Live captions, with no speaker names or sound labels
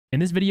In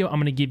this video, I'm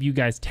going to give you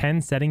guys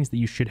 10 settings that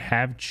you should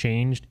have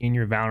changed in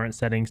your Valorant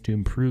settings to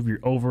improve your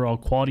overall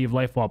quality of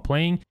life while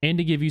playing and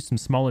to give you some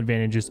small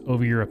advantages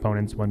over your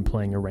opponents when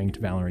playing a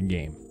ranked Valorant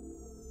game.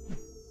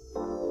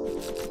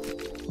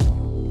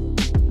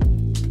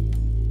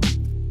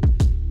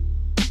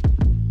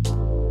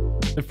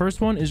 The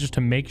first one is just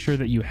to make sure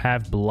that you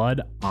have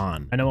blood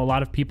on. I know a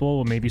lot of people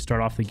will maybe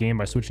start off the game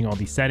by switching all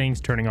these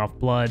settings, turning off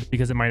blood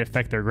because it might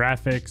affect their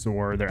graphics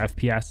or their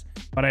FPS,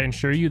 but I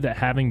assure you that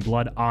having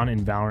blood on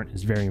in Valorant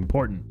is very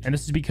important. And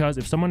this is because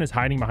if someone is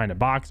hiding behind a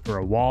box or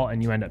a wall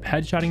and you end up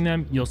headshotting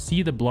them, you'll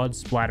see the blood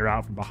splatter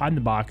out from behind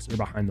the box or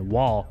behind the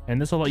wall.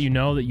 And this will let you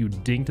know that you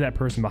dinked that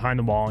person behind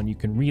the wall, and you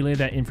can relay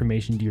that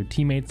information to your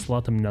teammates to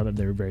let them know that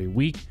they're very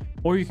weak,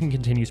 or you can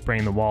continue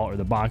spraying the wall or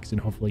the box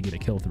and hopefully get a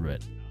kill through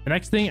it. The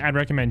next thing I'd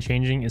recommend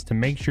changing is to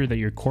make sure that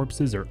your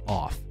corpses are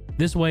off.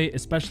 This way,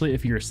 especially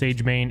if you're a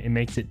Sage main, it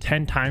makes it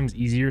 10 times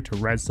easier to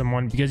res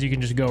someone because you can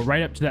just go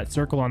right up to that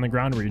circle on the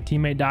ground where your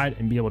teammate died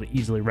and be able to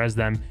easily res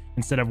them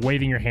instead of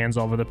waving your hands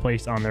all over the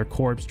place on their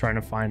corpse trying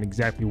to find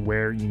exactly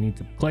where you need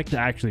to click to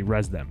actually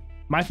res them.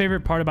 My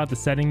favorite part about the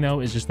setting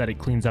though is just that it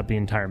cleans up the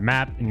entire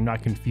map and you're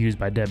not confused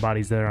by dead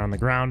bodies that are on the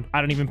ground.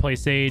 I don't even play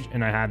Sage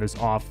and I have this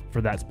off for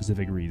that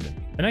specific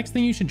reason. The next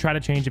thing you should try to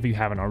change if you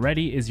haven't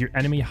already is your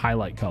enemy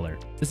highlight color.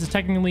 This is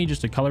technically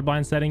just a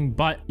colorblind setting,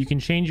 but you can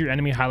change your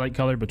enemy highlight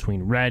color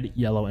between red,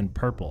 yellow, and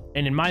purple.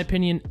 And in my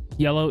opinion,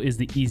 yellow is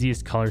the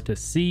easiest color to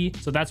see,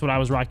 so that's what I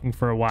was rocking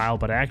for a while,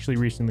 but I actually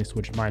recently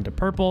switched mine to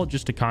purple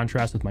just to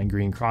contrast with my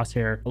green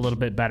crosshair a little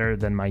bit better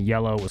than my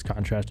yellow was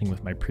contrasting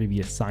with my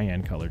previous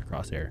cyan colored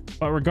crosshair.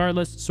 But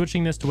regardless,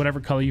 switching this to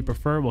whatever color you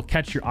prefer will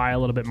catch your eye a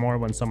little bit more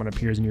when someone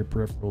appears in your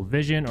peripheral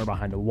vision or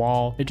behind a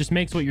wall. It just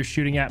makes what you're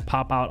shooting at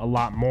pop out a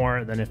lot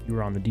more than if you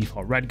were on the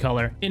default red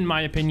color, in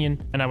my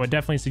opinion, and I would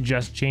definitely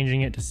suggest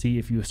changing it to see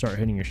if you start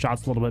hitting your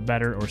shots a little bit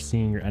better or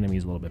seeing your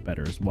enemies a little bit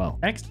better as well.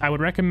 Next, I would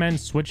recommend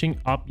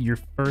switching up your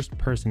first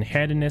person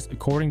handedness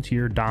according to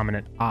your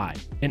dominant eye.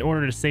 In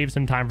order to save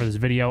some time for this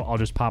video, I'll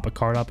just pop a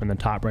card up in the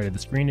top right of the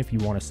screen if you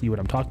want to see what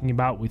I'm talking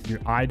about with your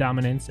eye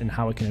dominance and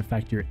how it can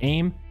affect your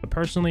aim. But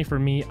personally for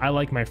me, I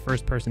like my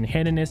first person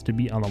handedness to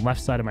be on the left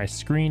side of my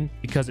screen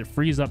because it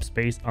frees up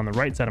space on the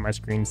right side of my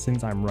screen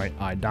since I'm right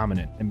eye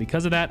dominant. And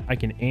because of that, I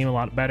can aim a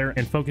lot better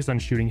and focus on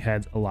shooting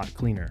heads a lot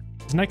cleaner.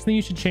 This next thing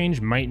you should change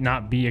might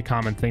not be a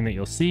common thing that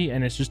you'll see,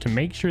 and it's just to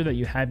make sure that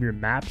you have your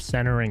map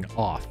centering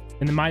off.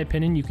 And in my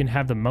opinion, you can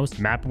have the most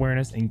map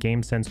awareness and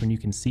game sense when you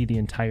can see the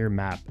entire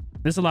map.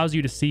 This allows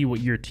you to see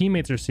what your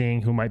teammates are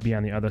seeing who might be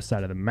on the other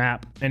side of the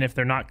map. And if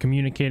they're not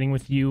communicating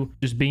with you,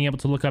 just being able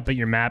to look up at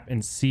your map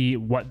and see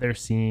what they're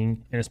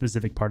seeing in a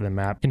specific part of the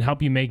map can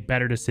help you make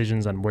better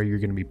decisions on where you're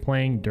going to be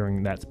playing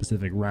during that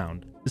specific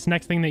round. This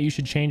next thing that you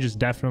should change is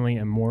definitely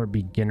a more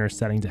beginner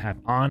setting to have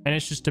on, and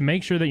it's just to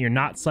make sure that you're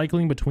not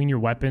cycling between your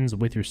weapons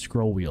with your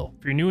scroll wheel.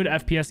 If you're new to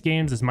FPS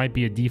games, this might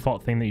be a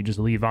default thing that you just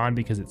leave on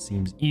because it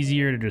seems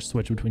easier to just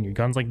switch between your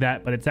guns like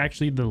that, but it's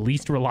actually the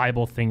least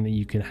reliable thing that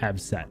you can have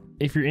set.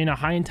 If you're in a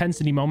high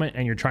intensity moment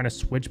and you're trying to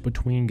switch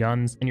between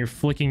guns and you're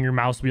flicking your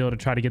mouse wheel to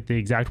try to get the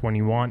exact one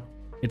you want,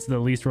 it's the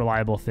least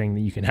reliable thing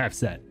that you can have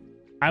set.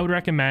 I would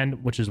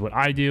recommend, which is what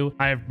I do,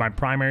 I have my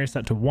primary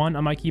set to 1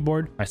 on my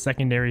keyboard, my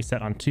secondary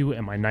set on 2,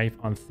 and my knife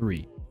on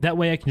 3. That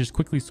way I can just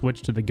quickly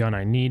switch to the gun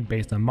I need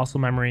based on muscle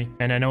memory.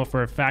 And I know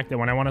for a fact that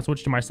when I want to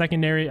switch to my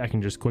secondary, I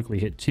can just quickly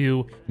hit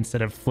 2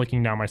 instead of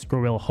flicking down my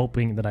scroll wheel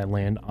hoping that I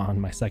land on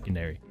my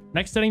secondary.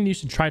 Next setting you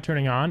should try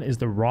turning on is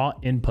the raw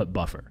input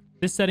buffer.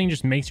 This setting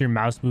just makes your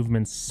mouse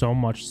movements so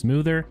much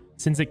smoother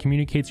since it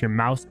communicates your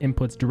mouse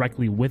inputs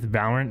directly with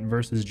Valorant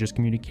versus just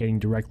communicating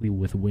directly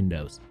with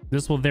Windows.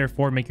 This will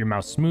therefore make your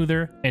mouse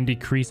smoother and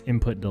decrease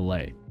input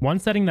delay. One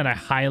setting that I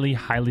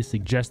highly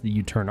suggest that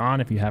you turn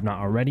on if you have not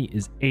already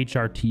is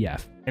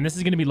HRTF. And this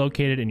is going to be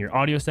located in your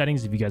audio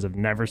settings if you guys have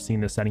never seen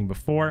this setting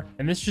before.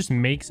 And this just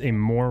makes a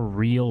more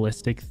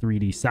realistic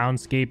 3D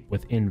soundscape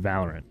within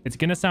Valorant. It's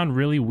going to sound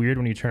really weird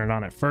when you turn it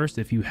on at first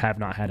if you have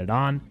not had it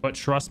on, but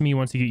trust me,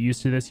 once you get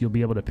used to this, you'll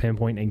be able to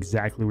pinpoint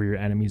exactly where your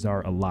enemies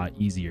are a lot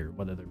easier,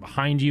 whether they're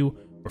behind you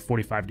or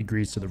 45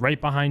 degrees to the right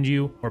behind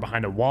you, or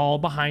behind a wall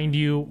behind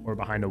you, or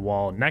behind a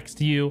wall next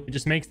to you. It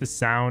just makes the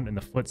sound and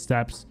the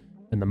footsteps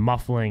and the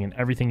muffling and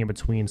everything in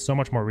between so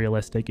much more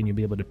realistic, and you'll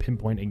be able to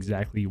pinpoint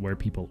exactly where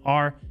people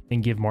are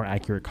and give more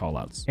accurate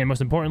callouts. And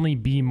most importantly,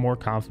 be more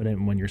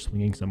confident when you're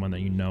swinging someone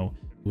that you know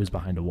who is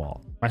behind a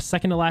wall. My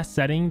second to last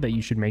setting that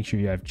you should make sure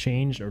you have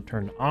changed or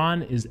turned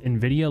on is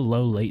NVIDIA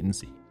low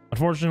latency.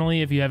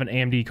 Unfortunately, if you have an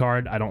AMD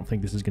card, I don't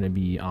think this is going to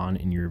be on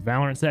in your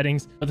Valorant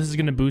settings, but this is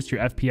going to boost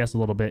your FPS a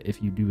little bit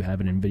if you do have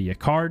an NVIDIA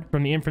card.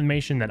 From the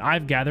information that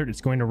I've gathered,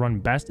 it's going to run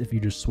best if you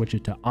just switch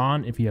it to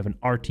on if you have an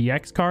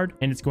RTX card,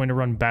 and it's going to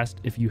run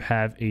best if you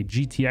have a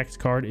GTX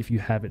card if you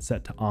have it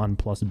set to on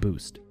plus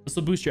boost. This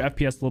will boost your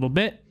FPS a little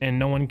bit, and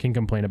no one can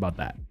complain about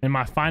that. And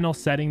my final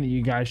setting that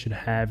you guys should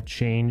have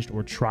changed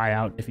or try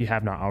out if you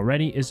have not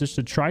already is just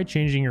to try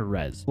changing your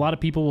res. A lot of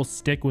people will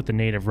stick with the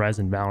native res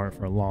in Valorant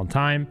for a long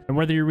time, and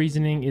whether your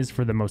reasoning is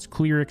for the most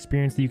clear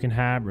experience that you can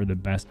have or the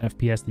best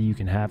FPS that you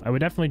can have, I would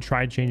definitely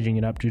try changing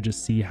it up to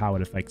just see how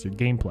it affects your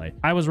gameplay.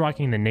 I was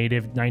rocking the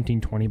native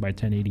 1920 by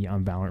 1080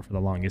 on Valorant for the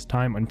longest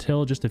time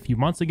until just a few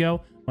months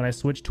ago when I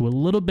switched to a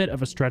little bit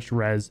of a stretched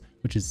res,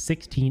 which is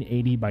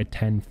 1680 by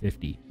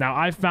 1050. Now,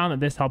 I've found that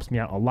this helps me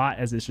out a lot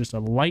as it's just a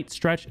light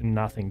stretch and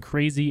nothing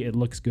crazy. It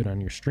looks good on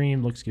your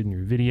stream, looks good in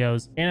your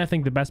videos. And I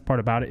think the best part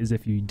about it is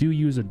if you do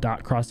use a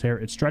dot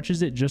crosshair, it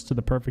stretches it just to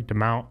the perfect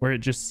amount where it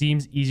just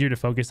seems easier to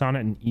focus on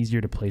it and easier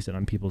to place it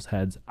on people's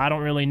heads. I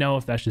don't really know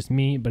if that's just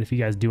me, but if you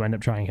guys do end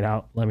up trying it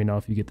out, let me know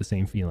if you get the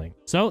same feeling.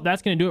 So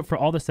that's going to do it for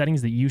all the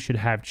settings that you should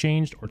have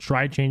changed or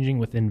try changing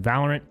within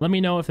Valorant. Let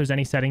me know if there's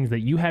any settings that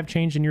you have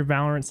changed in your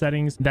Valorant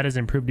settings that has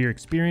improved your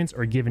experience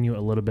or given you a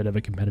little bit of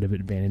a competitive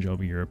advantage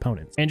over your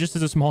opponents. And just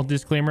as a small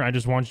disclaimer, I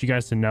just want you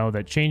guys to know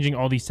that changing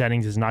all these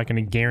settings is not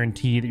going to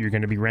guarantee that you're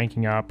going to be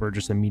ranking up or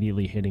just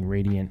immediately hitting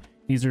Radiant.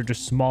 These are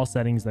just small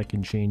settings that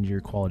can change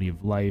your quality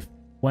of life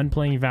when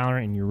playing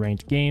Valorant in your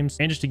ranked games,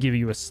 and just to give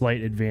you a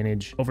slight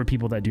advantage over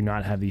people that do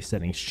not have these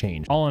settings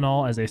changed. All in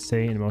all, as I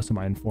say in most of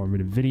my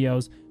informative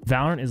videos,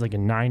 Valorant is like a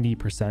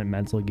 90%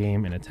 mental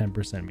game and a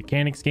 10%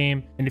 mechanics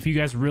game. And if you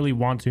guys really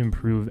want to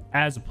improve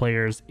as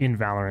players in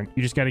Valorant,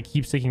 you just got to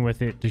keep sticking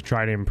with it to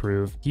try to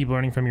improve. Keep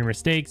learning from your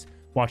mistakes,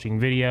 watching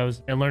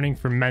videos, and learning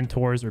from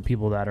mentors or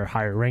people that are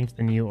higher ranked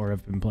than you or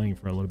have been playing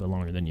for a little bit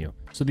longer than you.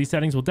 So these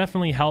settings will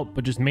definitely help,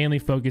 but just mainly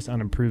focus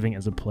on improving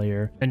as a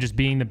player and just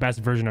being the best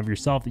version of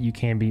yourself that you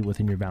can be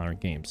within your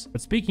Valorant games.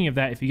 But speaking of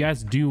that, if you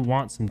guys do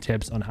want some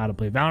tips on how to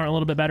play Valorant a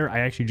little bit better, I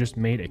actually just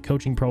made a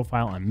coaching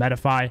profile on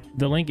Medify.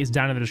 The link is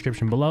down in the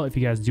description below. If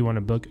you guys do want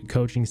to book a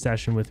coaching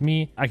session with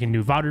me, I can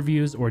do VOD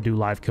reviews or do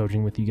live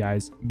coaching with you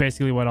guys.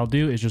 Basically what I'll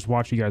do is just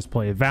watch you guys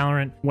play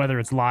Valorant, whether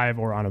it's live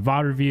or on a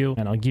VOD review,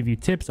 and I'll give you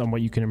tips on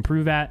what you can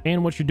improve at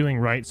and what you're doing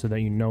right so that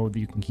you know that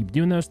you can keep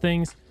doing those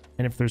things.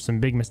 And if there's some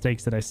big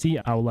mistakes that I see,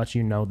 I will let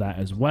you know that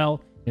as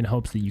well, in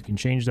hopes that you can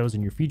change those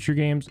in your future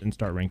games and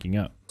start ranking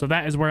up. So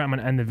that is where I'm going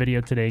to end the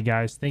video today,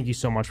 guys. Thank you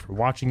so much for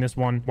watching this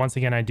one. Once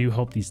again, I do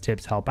hope these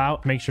tips help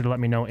out. Make sure to let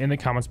me know in the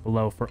comments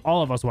below for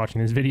all of us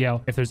watching this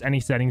video if there's any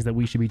settings that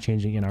we should be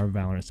changing in our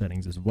Valorant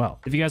settings as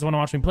well. If you guys want to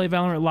watch me play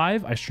Valorant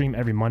live, I stream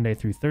every Monday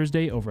through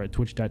Thursday over at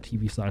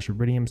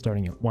twitch.tv/Iridium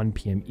starting at 1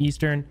 p.m.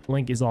 Eastern.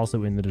 Link is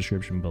also in the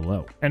description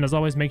below. And as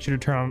always, make sure to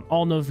turn on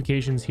all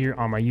notifications here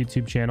on my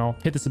YouTube channel.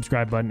 Hit the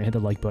subscribe button and hit the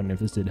like button if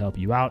this did help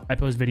you out. I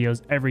post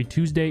videos every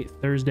Tuesday,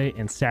 Thursday,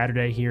 and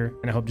Saturday here,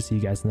 and I hope to see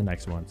you guys in the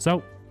next one.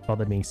 So with all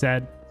that being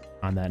said,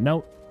 on that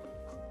note,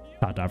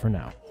 ta-ta for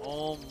now.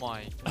 Oh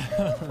my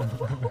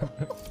god.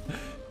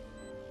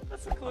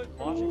 That's a good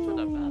watching for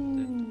that map,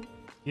 dude.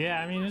 Yeah,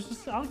 I mean, it's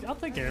just, I'll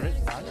take care of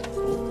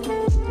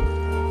it.